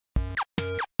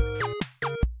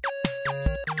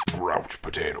Grouch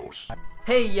potatoes.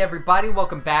 Hey everybody,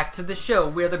 welcome back to the show.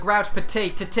 We're the Grouch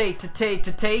Potatoes.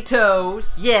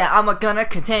 Yeah, I'm gonna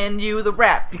continue the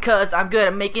rap because I'm good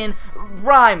at making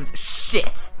rhymes.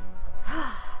 Shit.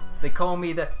 They call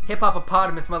me the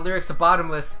Hiphopatomus. My lyrics are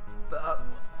bottomless.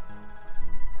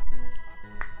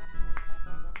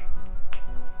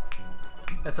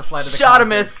 That's a flight of the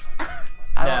Shotamus.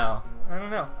 No. I don't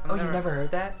know. Oh, you never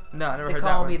heard that? No, I never They heard that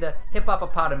call one. me the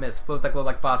Hiphopatomus. Flows like low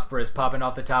like phosphorus, popping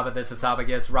off the top of this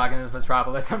esophagus, rocking this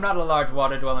metropolis. I'm not a large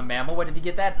water-dwelling mammal. Where did you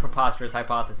get that preposterous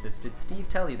hypothesis? Did Steve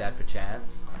tell you that,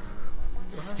 perchance?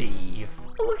 Steve.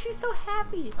 Oh, look, she's so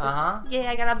happy. Uh-huh. Yeah,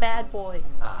 I got a bad boy.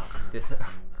 This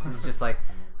is just like,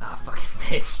 fucking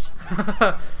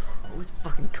bitch. Who's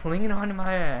fucking clinging onto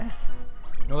my ass?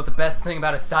 You know what the best thing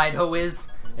about a side hoe is?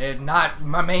 It's not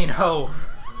my main hoe.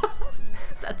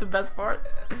 Is that the best part?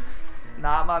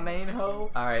 Not my main hoe.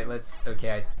 Alright,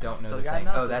 okay, I don't know Still the got thing.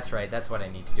 nothing. Oh, that's right, that's what I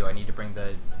need to do. I need to bring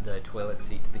the toilet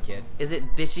seat to the kid. Is it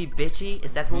bitchy?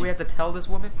 Is that what we have to tell this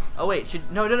woman? Oh wait,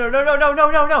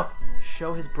 no.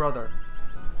 Show his brother.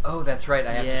 Oh, that's right,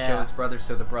 I have to show his brother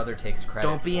so the brother takes credit.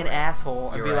 Don't be for an it. asshole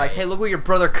and You're be right. like, hey, look what your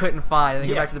brother couldn't find. And then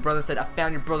go Yeah. back to the brother and said, I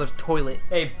found your brother's toilet.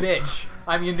 Hey, bitch,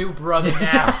 I'm your new brother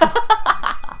now.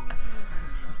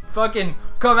 Fucking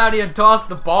come out here and toss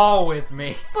the ball with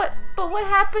me. But what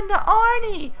happened to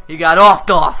Arnie? He got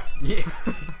offed. Yeah.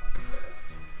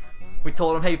 We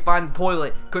told him, hey, find the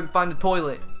toilet. Couldn't find the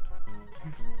toilet.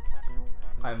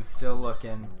 I'm still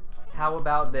looking. How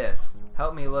about this?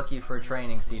 Help me look you for a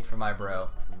training seat for my bro.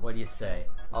 What do you say?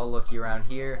 I'll look you around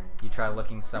here. You try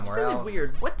looking somewhere It's really else. weird.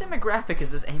 What demographic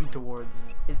is this aimed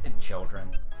towards? Children.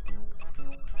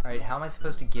 Alright, how am I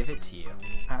supposed to give it to you?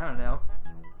 I don't know.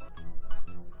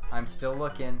 I'm still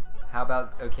looking. How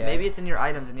about, okay. Maybe it's in your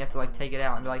items and you have to like take it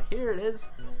out and be like, here it is.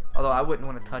 Although I wouldn't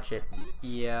want to touch it.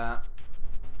 Yeah.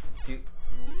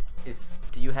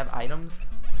 Do you have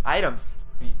items? Items.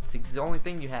 It's the only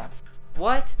thing you have.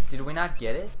 What? Did we not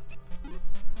get it?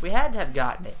 We had to have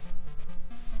gotten it.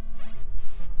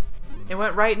 It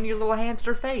went right in your little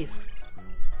hamster face.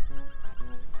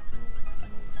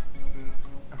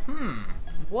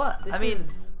 What?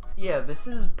 This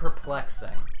is perplexing.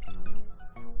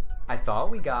 I thought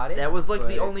we got it. That was like but-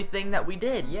 the only thing that we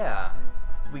did. Yeah.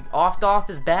 We offed off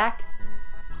his back,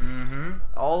 Mm-hmm.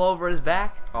 all over his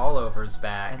back, All over his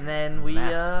back. and then It's a we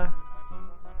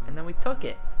mess. took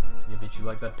it. Yeah, but you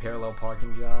like that parallel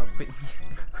parking job?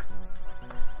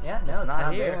 Yeah, no, it's not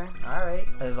not here. there. Alright.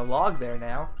 There's a log there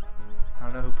now. I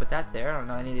don't know who put that there. I don't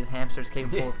know any of these hamsters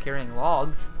capable of carrying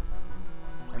logs.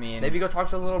 I mean, Maybe go talk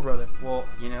to the little brother. well,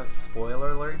 you know,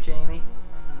 spoiler alert, Jamie.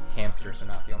 Hamsters are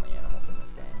not the only animals in this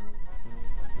game.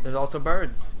 There's also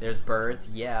birds. There's birds,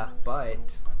 yeah,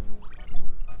 but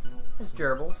there's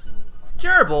gerbils.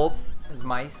 Gerbils? There's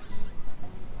mice.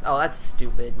 Oh, that's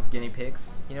stupid. There's guinea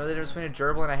pigs. You know the difference between a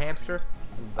gerbil and a hamster?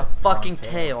 A Long fucking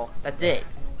tail. That's it.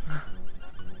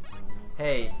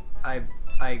 Hey, I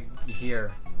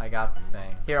got the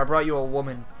thing. Here, I brought you a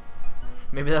woman.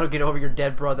 Maybe that'll get over your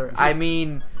dead brother. I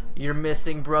mean, your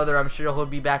missing brother. I'm sure he'll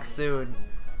be back soon.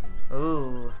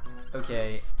 Ooh.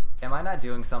 Okay, am I not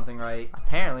doing something right?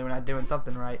 Apparently, we're not doing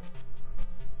something right.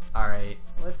 Alright,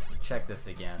 let's check this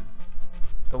again.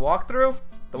 The walkthrough?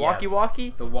 The Yeah.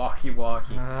 walkie-walkie? The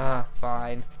walkie-walkie. Ah,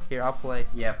 fine. Here, I'll play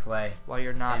Yeah, play. while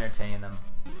you're not. Entertain them.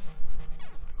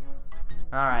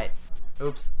 Alright.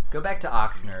 Oops. Go back to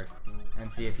Oxnard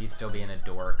and see if he's still being a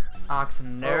dork. Ox Oh,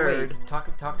 nerd. wait,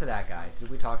 talk to that guy. Did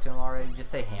we talk to him already? Just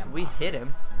say ham. We hit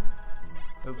him.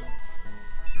 Oops.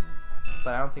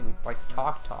 But I don't think we, like,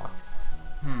 talked.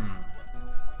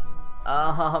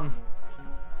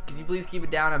 Can you please keep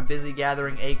it down? I'm busy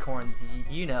gathering acorns.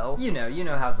 You know. You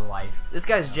know how the life. This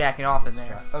guy's jacking off in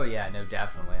there. Oh yeah, no,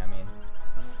 definitely. I mean,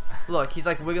 Look, he's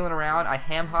like wiggling around. I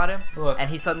ham-hot him, Look. and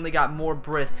he suddenly got more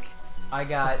brisk. I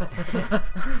got.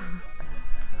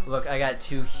 Look, I got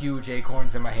 2 huge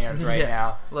acorns in my hands right Yeah.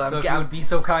 now. Look, so I'm if you would be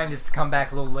so kind as to come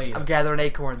back a little later. I'm gathering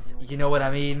acorns. You know what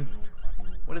I mean?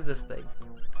 What is this thing?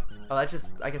 Oh, that just,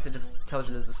 I guess it just tells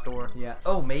you there's a store. Yeah.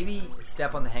 Oh, maybe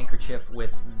step on the handkerchief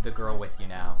with the girl with you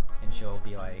now, and she'll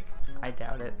be like, I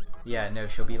doubt it. yeah, no,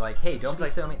 she'll be like, hey, don't She's be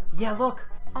like- so mean. Yeah, look.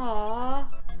 Aww.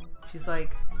 She's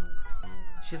like,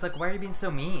 why are you being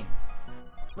so mean?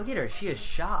 Look at her, she is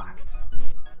shocked.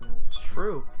 It's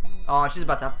true. Oh, she's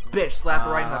about to bitch slap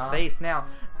her right in the face now.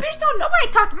 Bitch, don't nobody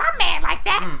talk to my man like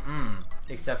that.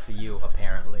 Except for you,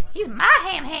 apparently. He's my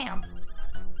ham-ham.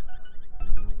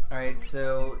 Alright,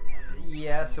 so,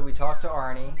 yeah, so we talked to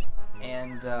Arnie,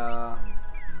 and,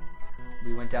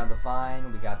 we went down the vine,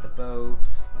 we got the boat.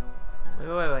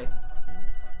 Wait.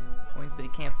 But he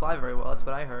can't fly very well, that's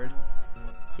what I heard.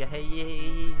 Yeah,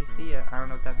 hey, see ya. I don't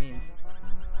know what that means.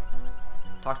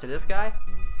 Talk to this guy?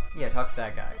 Yeah, talk to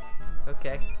that guy.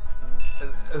 Okay.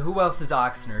 Who else is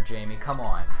Oxner, Jamie? Come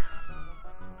on.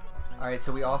 Alright,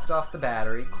 so we offed off the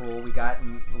battery. Cool. We got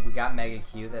Mega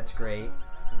Q. That's great.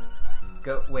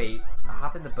 Wait.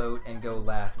 Hop in the boat and go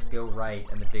left. Go right,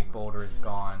 and the big boulder is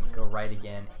gone. Go right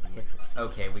again.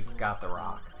 Okay, we got the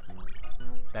rock.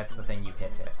 That's the thing you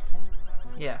hiffed.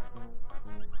 Yeah.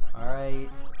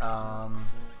 Alright,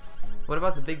 What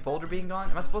about the big boulder being gone?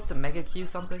 Am I supposed to Mega Q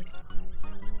something?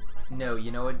 No, you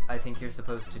know what I think you're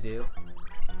supposed to do?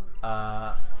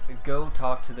 Go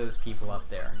talk to those people up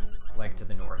there. Like to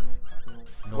the north.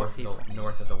 North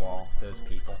of the wall. Those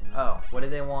people. Oh. What do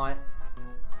they want?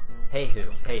 Hey who?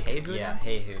 Hey who? Yeah,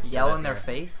 hey who. So Yell in their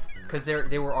face? Because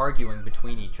they were arguing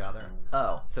between each other.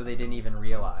 Oh. So they didn't even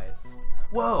realize.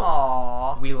 Whoa!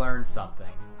 Aww. We learned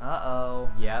something. Uh-oh.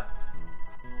 Yep.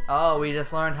 Oh, we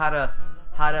just learned how to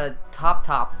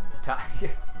top.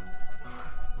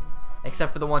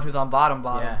 Except for the one who's on bottom.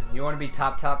 Yeah. You want to be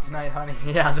top tonight, honey?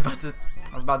 Yeah, I was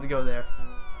about to go there.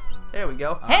 There we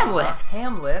go. Ham lift.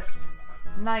 Ham lift.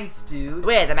 Nice, dude.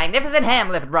 We're the magnificent ham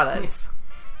lift brothers.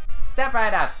 Step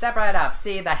right up.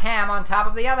 See the ham on top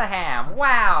of the other ham.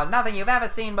 Wow, nothing you've ever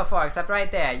seen before except right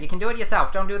there. You can do it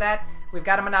yourself. Don't do that. We've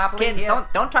got a monopoly Kids, here.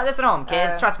 don't try this at home,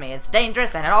 kids. Trust me, it's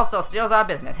dangerous and it also steals our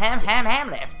business. Ham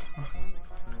lift.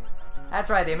 That's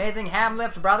right, the amazing ham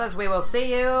lift brothers. We will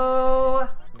see you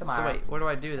tomorrow. So wait, where do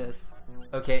I do this?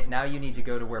 Okay, now you need to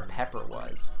go to where Pepper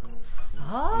was.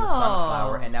 Oh. On the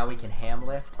sunflower, and now we can ham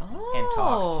lift and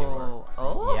talk to her.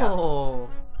 Oh. Yeah.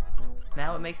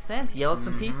 Now it makes sense. Yell at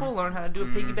some people, learn how to do a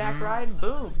piggyback ride,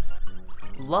 boom.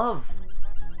 Love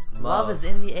is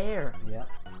in the air. Yeah.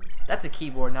 That's a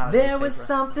keyboard, not a There was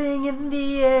something in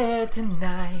the air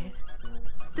tonight.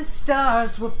 The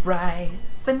stars were bright.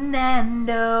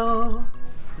 Fernando.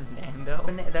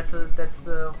 That's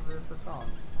the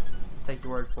song. Take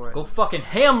your word for it. Go fucking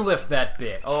ham lift that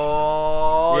bitch.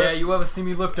 Oh. Yeah, you ever see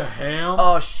me lift a ham?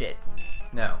 Oh shit.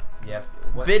 No. Yep.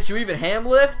 What? Bitch, you even ham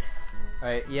lift?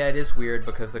 Alright, yeah, it is weird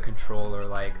because the controller,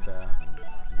 like, the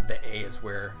A is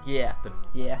where... Yeah.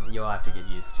 Yeah. You'll have to get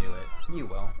used to it. You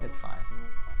will. It's fine.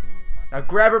 Now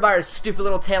grab her by her stupid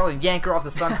little tail and yank her off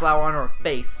the sunflower on her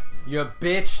face. Your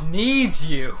bitch needs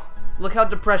you. Look how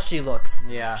depressed she looks.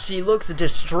 Yeah. She looks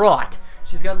distraught.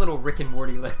 She's got little Rick and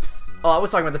Morty lips. Oh, I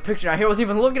was talking about the picture. I wasn't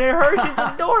even looking at her. She's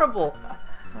adorable.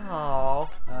 Oh.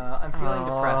 I'm feeling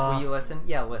depressed. Will you listen?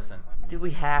 Yeah, listen. Do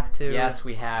we have to? Yes,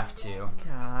 we have to.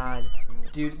 God.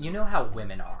 Dude, you know how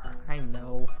women are. I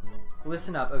know.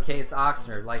 Listen up, okay? It's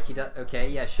Oxner. Like, he does... Okay,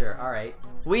 yeah, sure. Alright.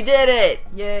 We did it!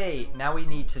 Yay! Now we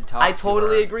need to talk I to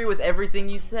totally her. agree with everything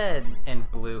you said. And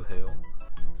Blue-hoo.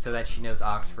 So that she knows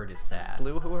Oxford is sad.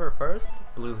 Blue-hoo her first?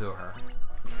 Blue-hoo her.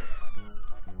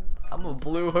 I'm a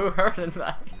blue-hoo her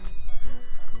tonight.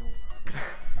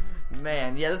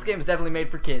 Man, yeah, this game is definitely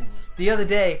made for kids. The other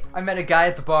day, I met a guy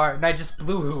at the bar, and I just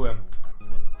blue-hoo him.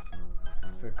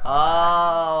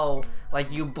 Oh,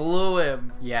 like you blew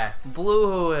him. Yes.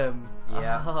 Blew him.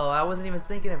 Yeah. Oh, I wasn't even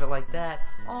thinking of it like that.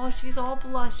 Oh, she's all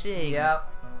blushing. Yep.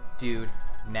 Dude,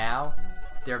 now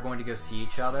they're going to go see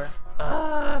each other.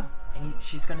 And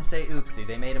she's going to say, oopsie,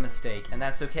 they made a mistake. And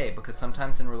that's okay, because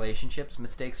sometimes in relationships,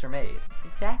 mistakes are made.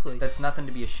 Exactly. That's nothing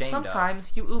to be ashamed of.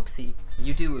 Sometimes you oopsie.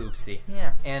 You do oopsie.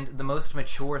 Yeah. And the most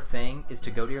mature thing is to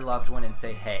go to your loved one and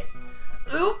say, hey,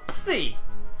 oopsie!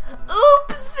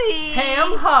 Oopsie!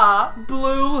 Ham-ha,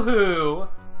 blue-hoo.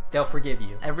 They'll forgive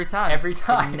you. Every time. Every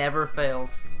time. It never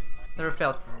fails. Never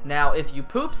fails. Now, if you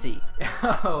poopsie,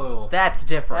 oh. that's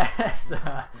different.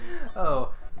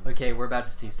 Oh. Okay, we're about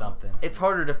to see something. It's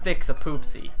harder to fix a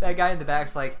poopsie. That guy in the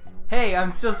back's like, hey,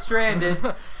 I'm still stranded.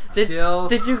 Did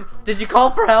you call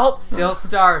for help? Still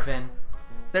starving.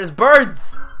 There's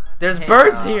birds. There's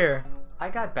birds here. I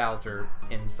got Bowser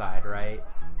inside, right?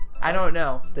 I don't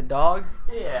know. The dog?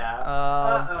 Yeah.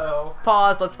 Uh-oh.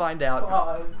 Pause, let's find out.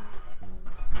 Pause.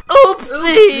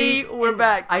 Oopsie! We're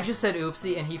back. I just said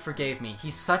oopsie and he forgave me.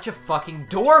 He's such a fucking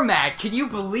doormat. Can you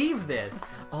believe this?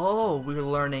 Oh, we're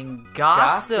learning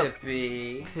gossip.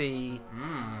 Gossipy. I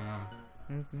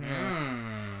don't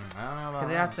know about Can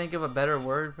I not think of a better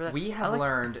word for that? We have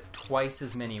learned twice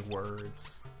as many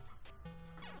words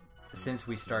since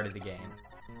we started the game.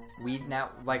 We now,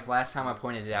 like last time I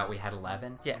pointed it out, we had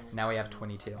 11. Yes. Now we have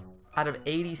 22. Out of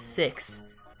 86.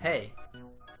 Hey.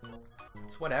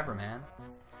 It's whatever, man.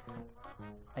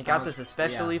 I got this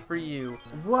especially for you.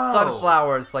 Whoa.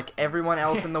 Sunflowers like everyone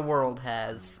else in the world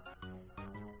has.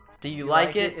 Do you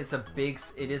like it? It is a big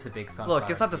sunflower. Look,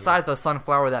 it's not the size of the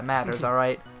sunflower that matters,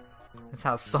 alright? That's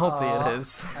how salty it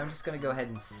is. I'm just gonna go ahead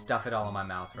and stuff it all in my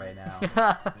mouth right now.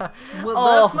 Well,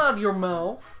 Oh. that's not your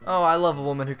mouth. Oh, I love a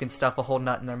woman who can stuff a whole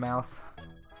nut in their mouth.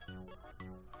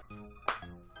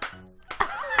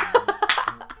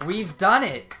 We've done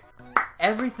it!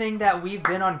 Everything that we've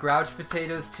been on Grouch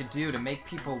Potatoes to do to make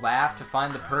people laugh, to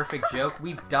find the perfect joke,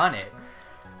 we've done it.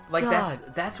 Like, God.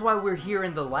 that's why we're here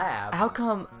in the lab. How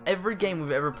come every game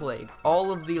we've ever played,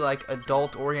 all of the, like,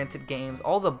 adult-oriented games,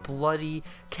 all the bloody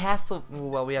castle...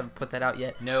 Well, we haven't put that out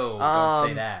yet. No, don't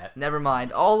say that. Never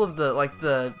mind. All of the, like,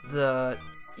 the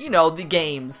you know, the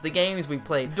games we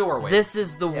played. Doorways. This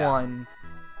is the Yeah. one.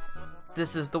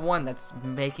 This is the one that's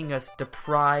making us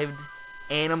deprived,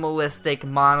 animalistic,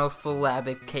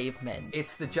 monosyllabic cavemen.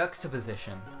 It's the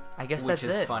juxtaposition. I guess which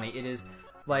that's is it. funny. It is,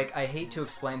 like, I hate to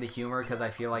explain the humor because I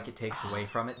feel like it takes away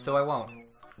from it, so I won't.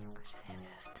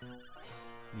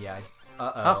 Yeah.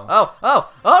 Oh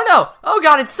no! Oh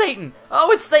god, it's Satan!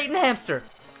 Oh, it's Satan Hamster!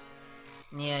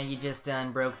 Yeah, you just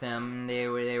unbroke them. They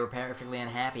were perfectly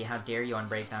unhappy. How dare you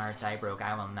unbreak the hearts I broke?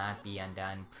 I will not be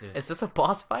undone. Is this a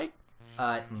boss fight?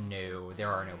 No. There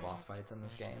are no boss fights in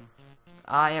this game.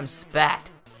 I am Spat.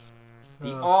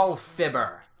 The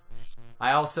all-fibber.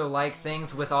 I also like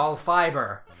things with all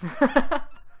fiber.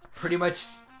 Pretty much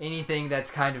anything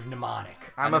that's kind of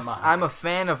mnemonic. I'm a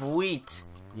fan of wheat.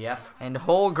 Yep. And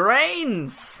whole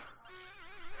grains.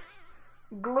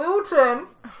 Gluten?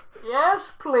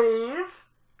 Yes, please.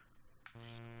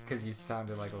 Because you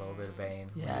sounded like a little bit of Bane.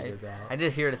 Yeah, when you did that. I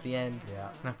did hear it at the end. Yeah,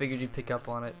 And I figured you'd pick up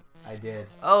on it. I did.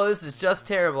 Oh, this is just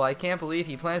terrible. I can't believe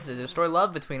he plans to destroy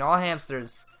love between all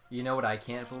hamsters. You know what I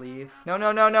can't believe? No,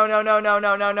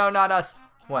 not us.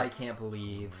 What? I can't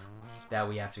believe that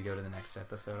we have to go to the next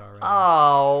episode already.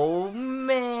 Oh,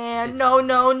 man. It's- No,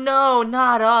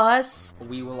 not us.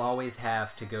 We will always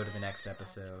have to go to the next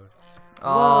episode.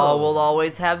 Oh, Whoa. we'll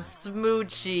always have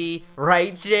Smoochie.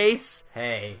 Right, Jace?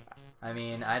 Hey, I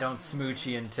mean, I don't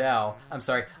smoochy and tell. I'm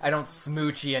sorry, I don't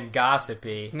smoochy and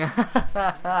gossipy.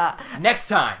 Next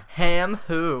time! Ham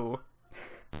who?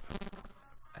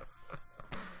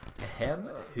 Hem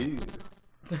who?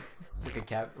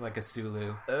 It's like a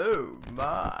Sulu. Oh,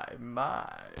 my.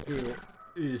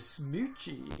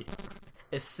 Smoochy.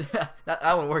 It's,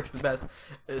 that one works the best.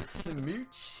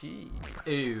 Smoochie.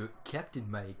 Oh, Captain,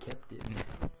 my Captain.